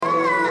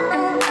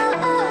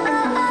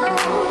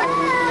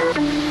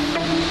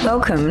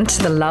Welcome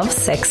to the Love,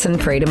 Sex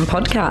and Freedom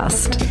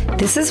podcast.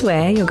 This is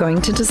where you're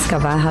going to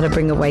discover how to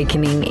bring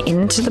awakening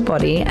into the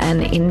body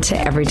and into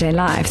everyday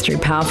life through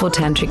powerful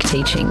tantric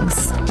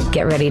teachings.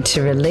 Get ready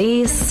to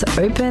release,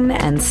 open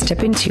and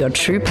step into your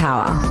true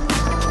power.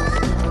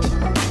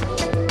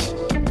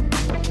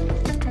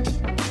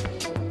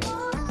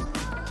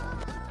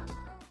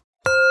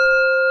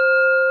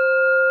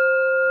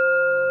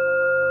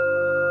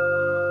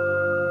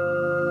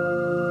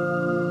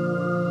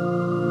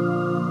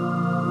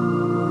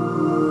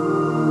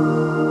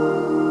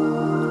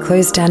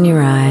 Close down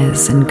your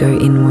eyes and go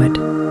inward.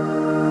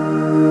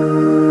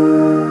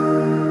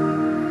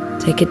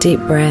 Take a deep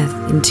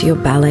breath into your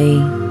belly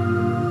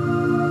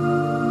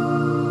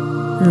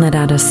and let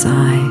out a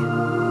sigh.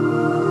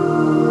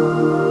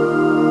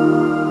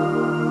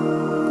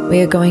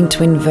 We are going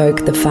to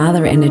invoke the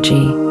Father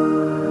energy,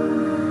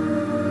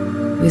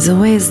 who is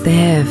always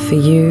there for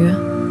you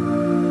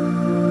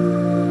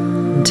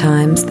in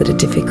times that are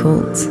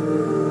difficult.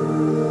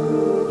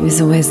 He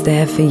is always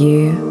there for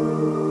you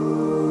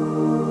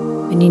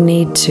and you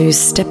need to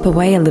step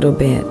away a little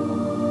bit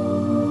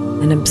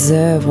and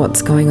observe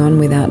what's going on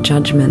without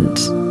judgment.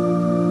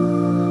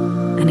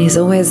 And He's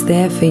always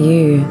there for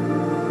you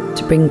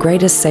to bring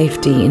greater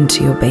safety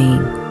into your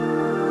being.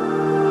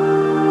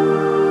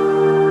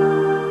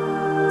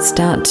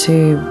 Start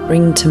to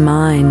bring to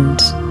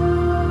mind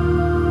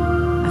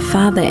a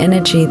Father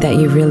energy that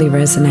you really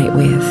resonate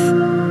with.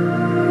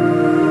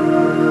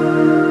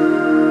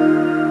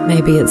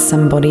 Maybe it's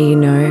somebody you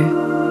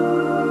know.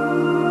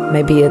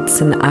 Maybe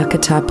it's an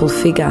archetypal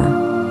figure.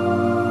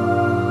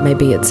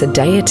 Maybe it's a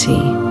deity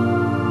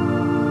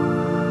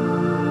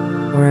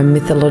or a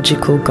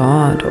mythological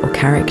god or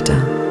character.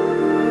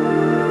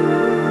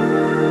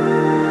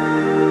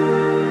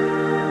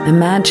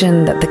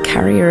 Imagine that the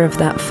carrier of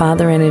that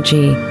Father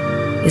energy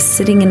is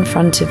sitting in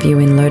front of you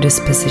in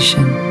lotus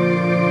position.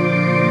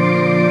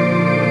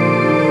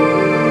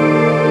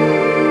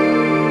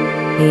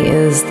 He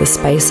is the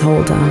space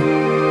holder.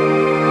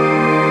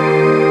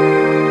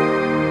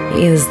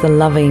 He is the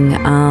loving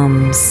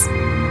arms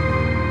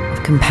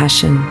of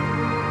compassion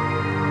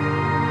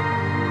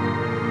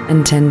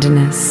and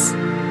tenderness.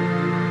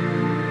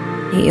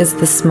 He is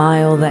the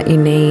smile that you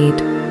need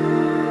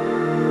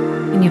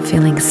when you're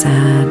feeling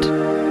sad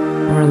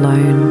or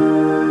alone.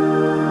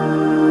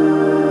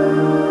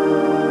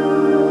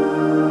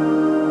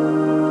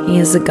 He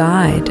is a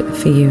guide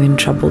for you in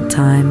troubled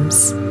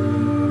times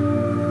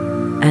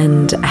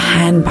and a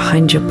hand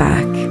behind your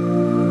back.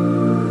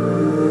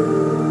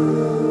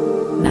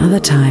 Other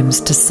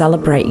times to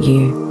celebrate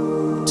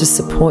you, to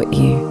support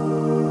you,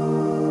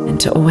 and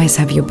to always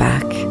have your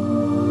back.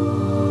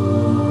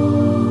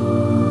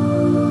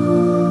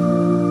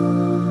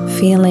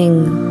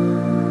 Feeling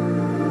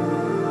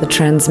the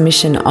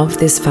transmission of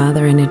this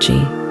Father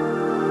energy.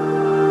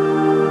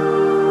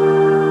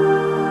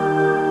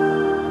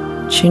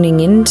 Tuning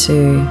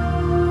into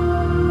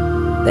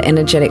the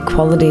energetic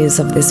qualities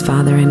of this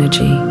Father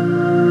energy.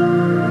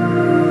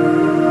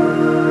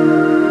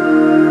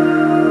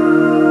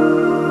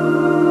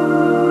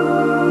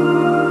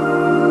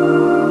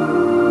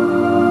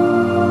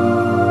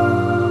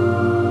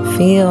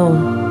 Feel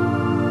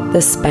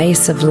the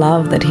space of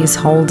love that He's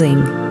holding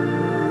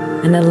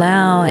and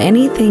allow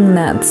anything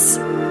that's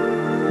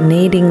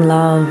needing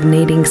love,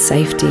 needing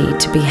safety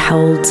to be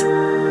held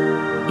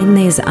in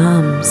these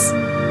arms.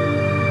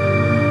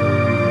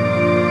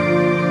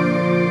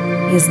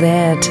 He's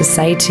there to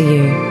say to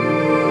you,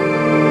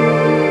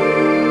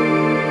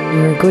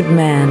 you're a good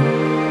man,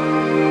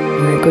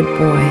 you're a good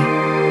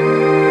boy.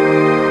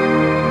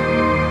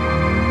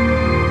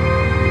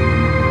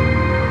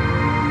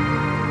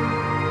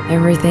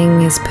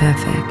 Everything is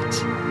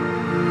perfect.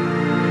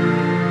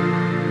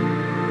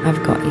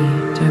 I've got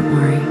you, don't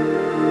worry.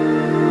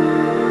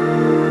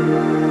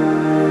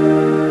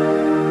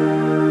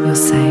 You're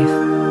safe.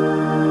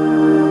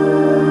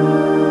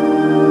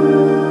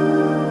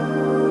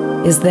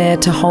 Is there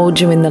to hold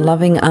you in the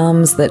loving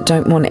arms that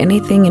don't want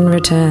anything in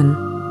return.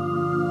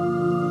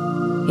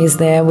 He's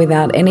there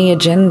without any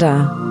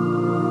agenda.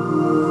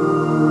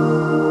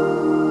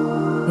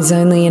 His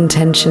only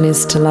intention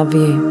is to love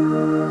you.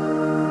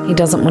 He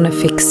doesn't want to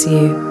fix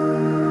you.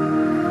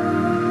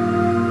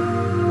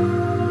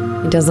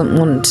 He doesn't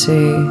want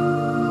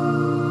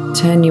to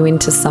turn you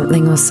into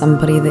something or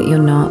somebody that you're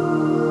not.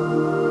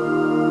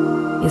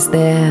 He's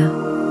there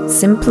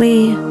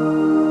simply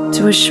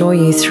to assure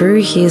you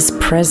through His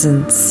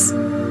presence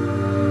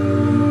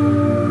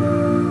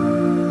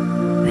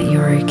that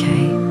you're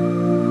okay,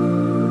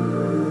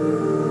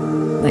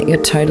 that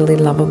you're totally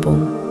lovable,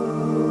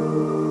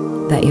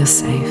 that you're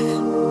safe.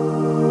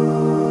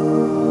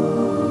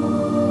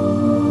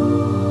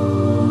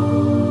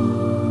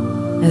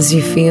 As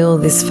you feel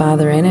this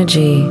Father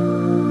energy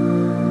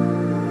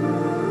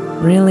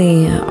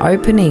really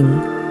opening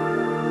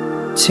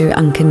to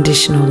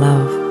unconditional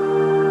love,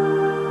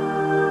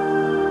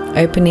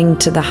 opening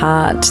to the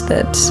heart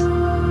that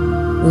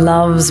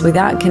loves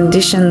without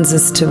conditions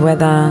as to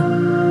whether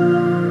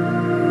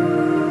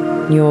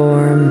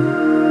you're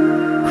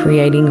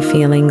creating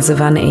feelings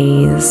of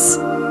unease,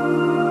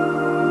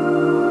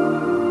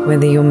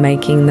 whether you're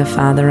making the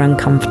Father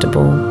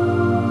uncomfortable.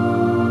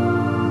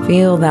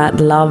 Feel that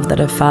love that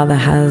a father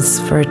has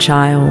for a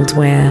child,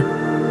 where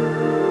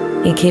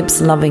he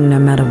keeps loving no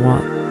matter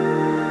what,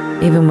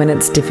 even when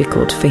it's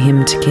difficult for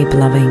him to keep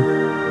loving.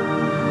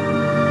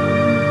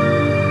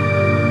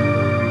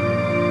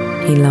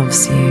 He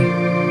loves you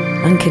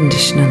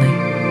unconditionally,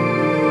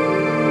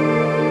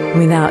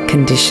 without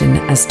condition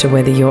as to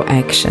whether your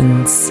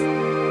actions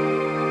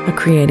are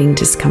creating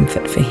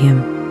discomfort for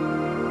him.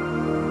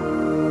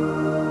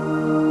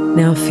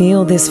 Now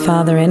feel this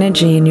Father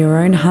energy in your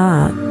own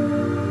heart,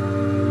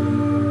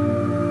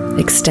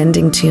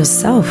 extending to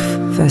yourself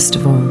first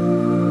of all.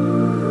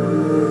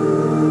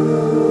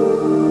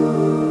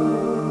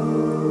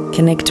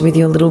 Connect with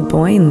your little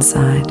boy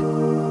inside.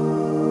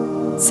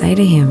 Say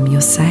to him,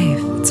 you're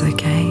safe, it's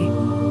okay.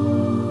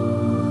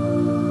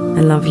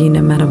 I love you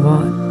no matter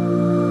what.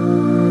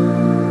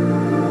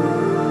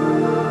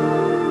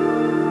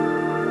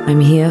 I'm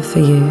here for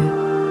you.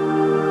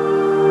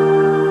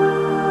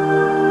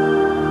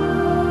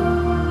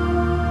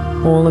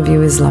 All of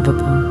you is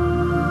lovable.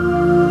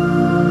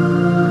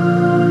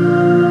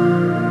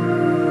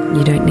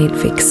 You don't need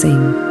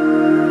fixing.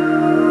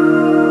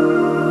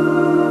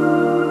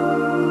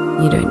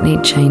 You don't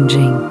need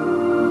changing.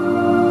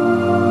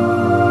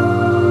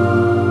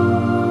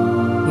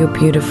 You're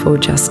beautiful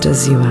just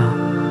as you are.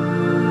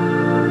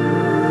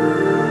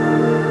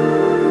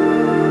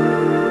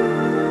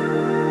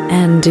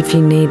 And if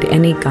you need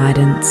any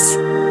guidance,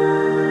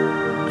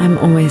 I'm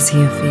always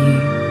here for you.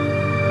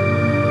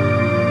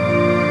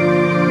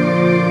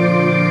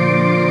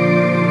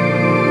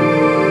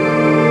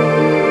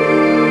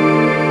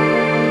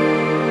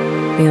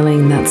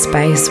 Feeling that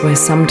space where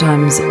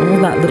sometimes all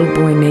that little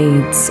boy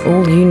needs,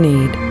 all you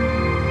need,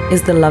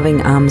 is the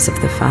loving arms of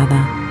the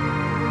Father.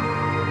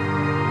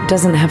 It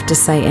doesn't have to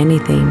say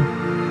anything,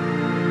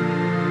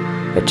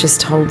 but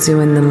just holds you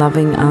in the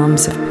loving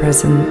arms of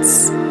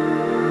presence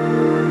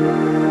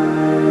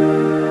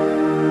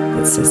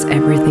that says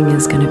everything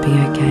is going to be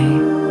okay.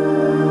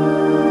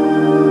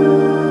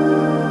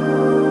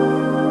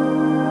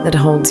 That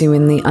holds you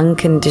in the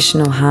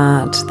unconditional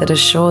heart that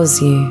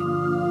assures you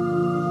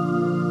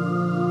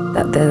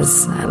that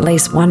there's at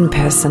least one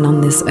person on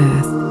this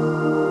earth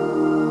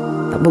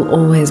that will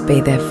always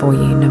be there for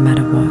you no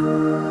matter what,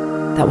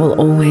 that will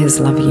always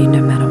love you no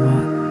matter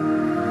what.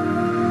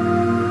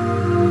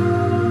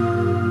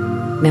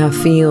 Now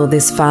feel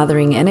this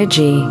fathering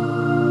energy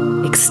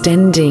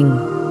extending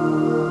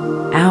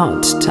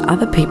out to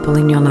other people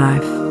in your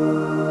life.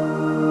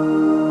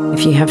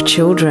 If you have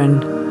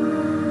children,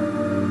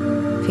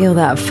 feel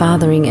that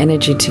fathering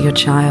energy to your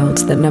child,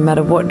 that no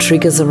matter what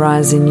triggers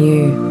arise in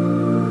you,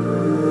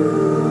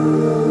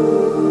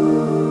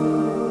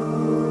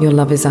 your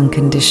love is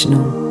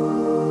unconditional.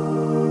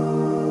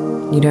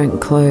 You don't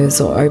close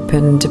or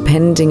open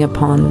depending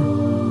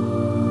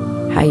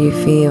upon how you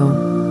feel.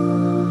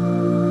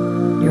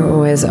 You're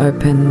always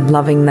open,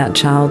 loving that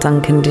child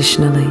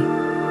unconditionally.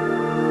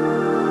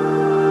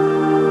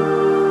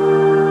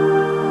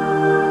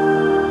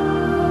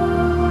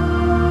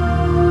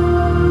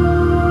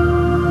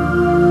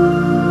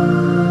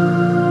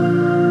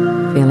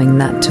 Feeling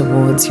that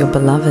towards your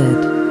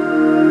beloved.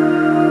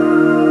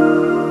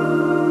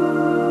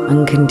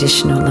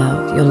 Unconditional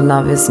love. Your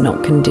love is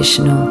not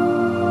conditional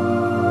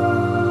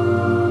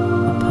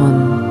upon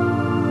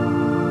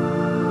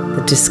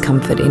the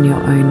discomfort in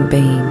your own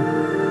being.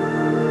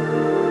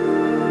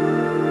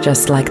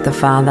 Just like the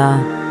Father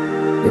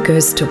who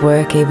goes to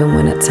work even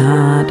when it's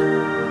hard,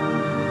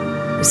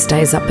 who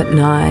stays up at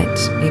night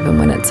even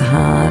when it's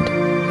hard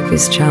if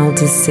his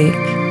child is sick,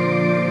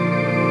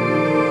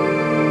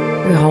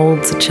 who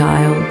holds a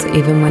child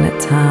even when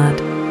it's hard.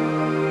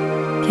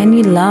 Can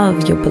you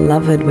love your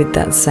beloved with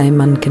that same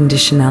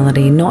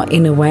unconditionality, not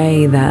in a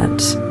way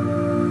that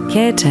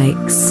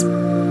caretakes,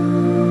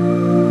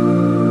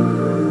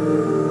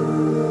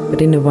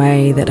 but in a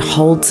way that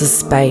holds a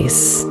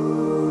space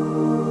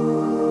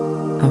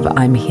of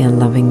I'm here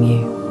loving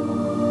you.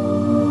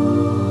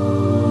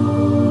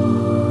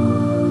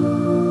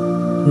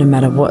 No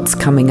matter what's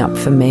coming up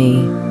for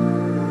me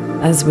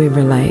as we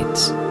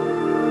relate,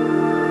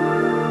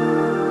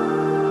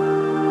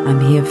 I'm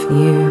here for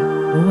you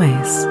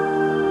always.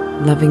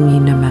 Loving you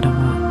no matter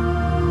what.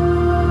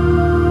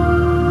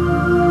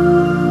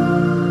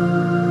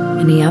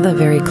 Any other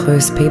very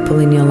close people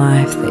in your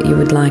life that you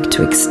would like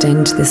to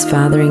extend this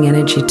fathering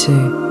energy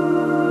to?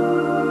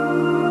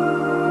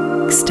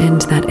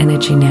 Extend that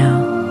energy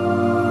now.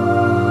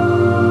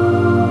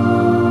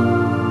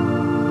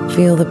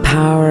 Feel the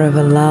power of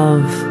a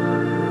love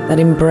that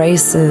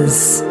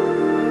embraces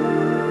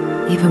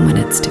even when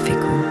it's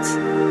difficult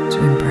to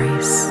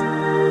embrace.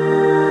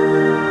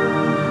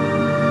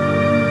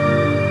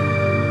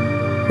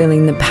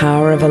 Feeling the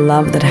power of a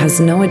love that has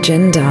no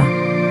agenda,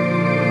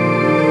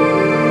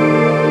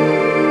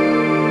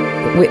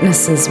 that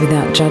witnesses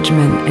without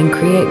judgment and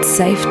creates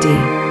safety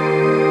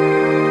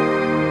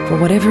for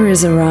whatever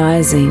is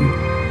arising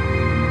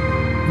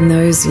and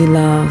those you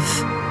love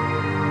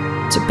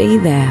to be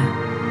there.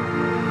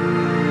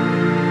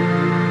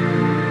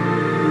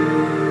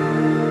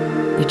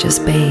 You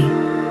just be.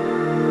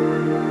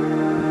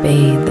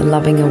 Be the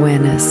loving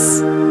awareness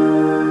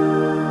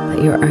that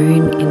your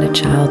own inner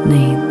child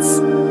needs,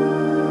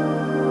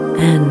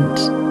 and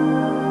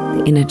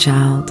the inner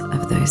child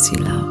of those you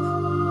love.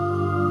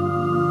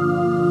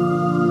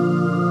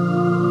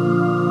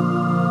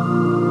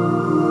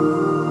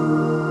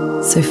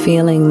 So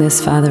feeling this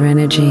Father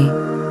energy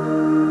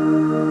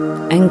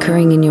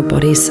anchoring in your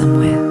body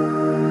somewhere.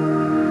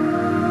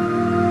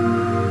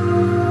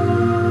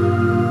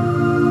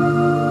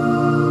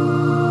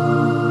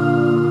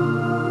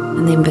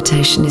 And the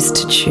invitation is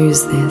to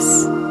choose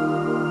this,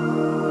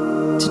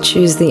 to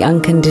choose the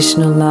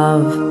unconditional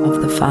love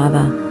of the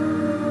Father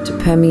to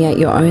permeate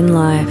your own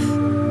life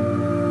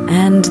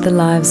and the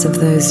lives of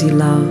those you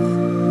love.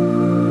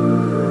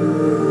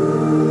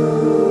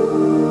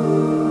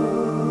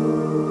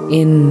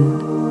 In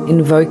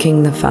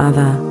invoking the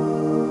Father,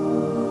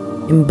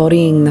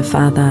 embodying the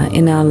Father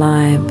in our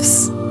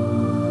lives,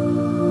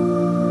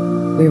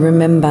 we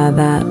remember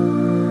that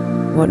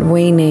what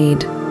we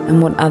need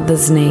and what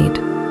others need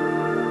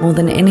more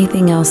than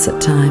anything else at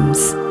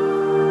times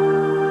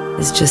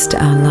is just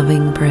our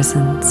loving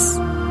presence,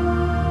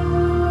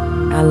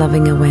 our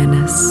loving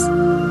awareness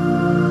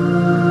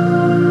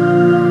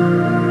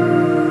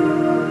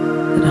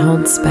that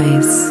holds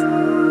space,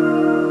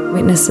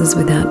 witnesses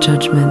without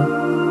judgment,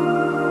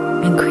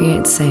 and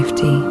creates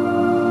safety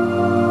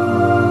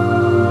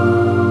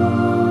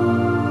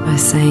by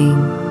saying,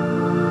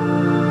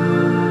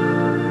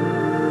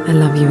 I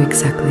love you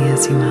exactly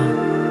as you are.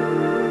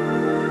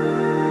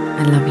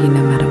 I love you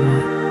no matter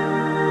what.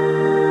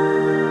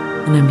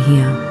 And I'm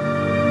here.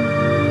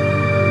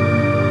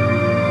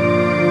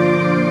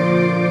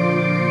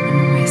 I'm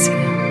always here.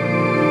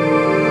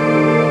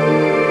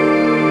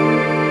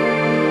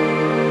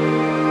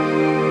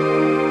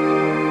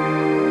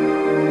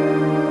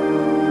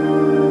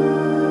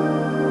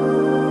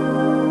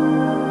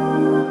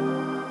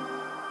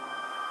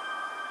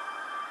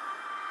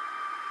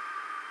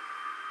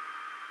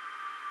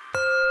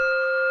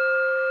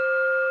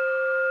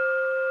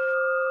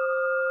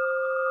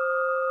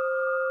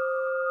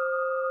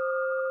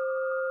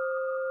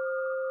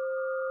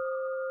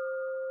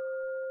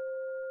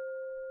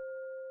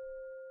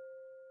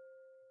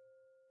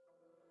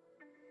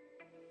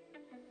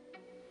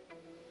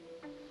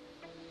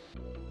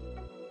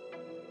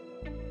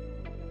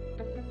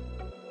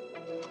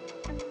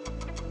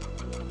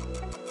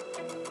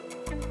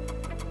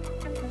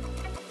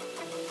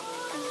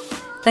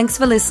 Thanks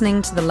for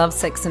listening to the Love,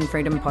 Sex and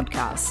Freedom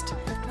podcast.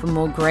 For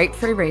more great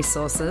free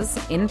resources,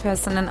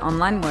 in-person and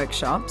online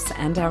workshops,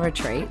 and our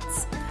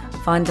retreats,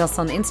 find us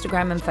on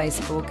Instagram and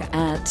Facebook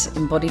at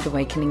Embodied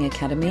Awakening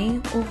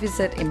Academy or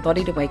visit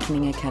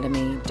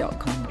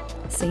embodiedawakeningacademy.com.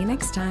 See you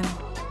next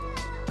time.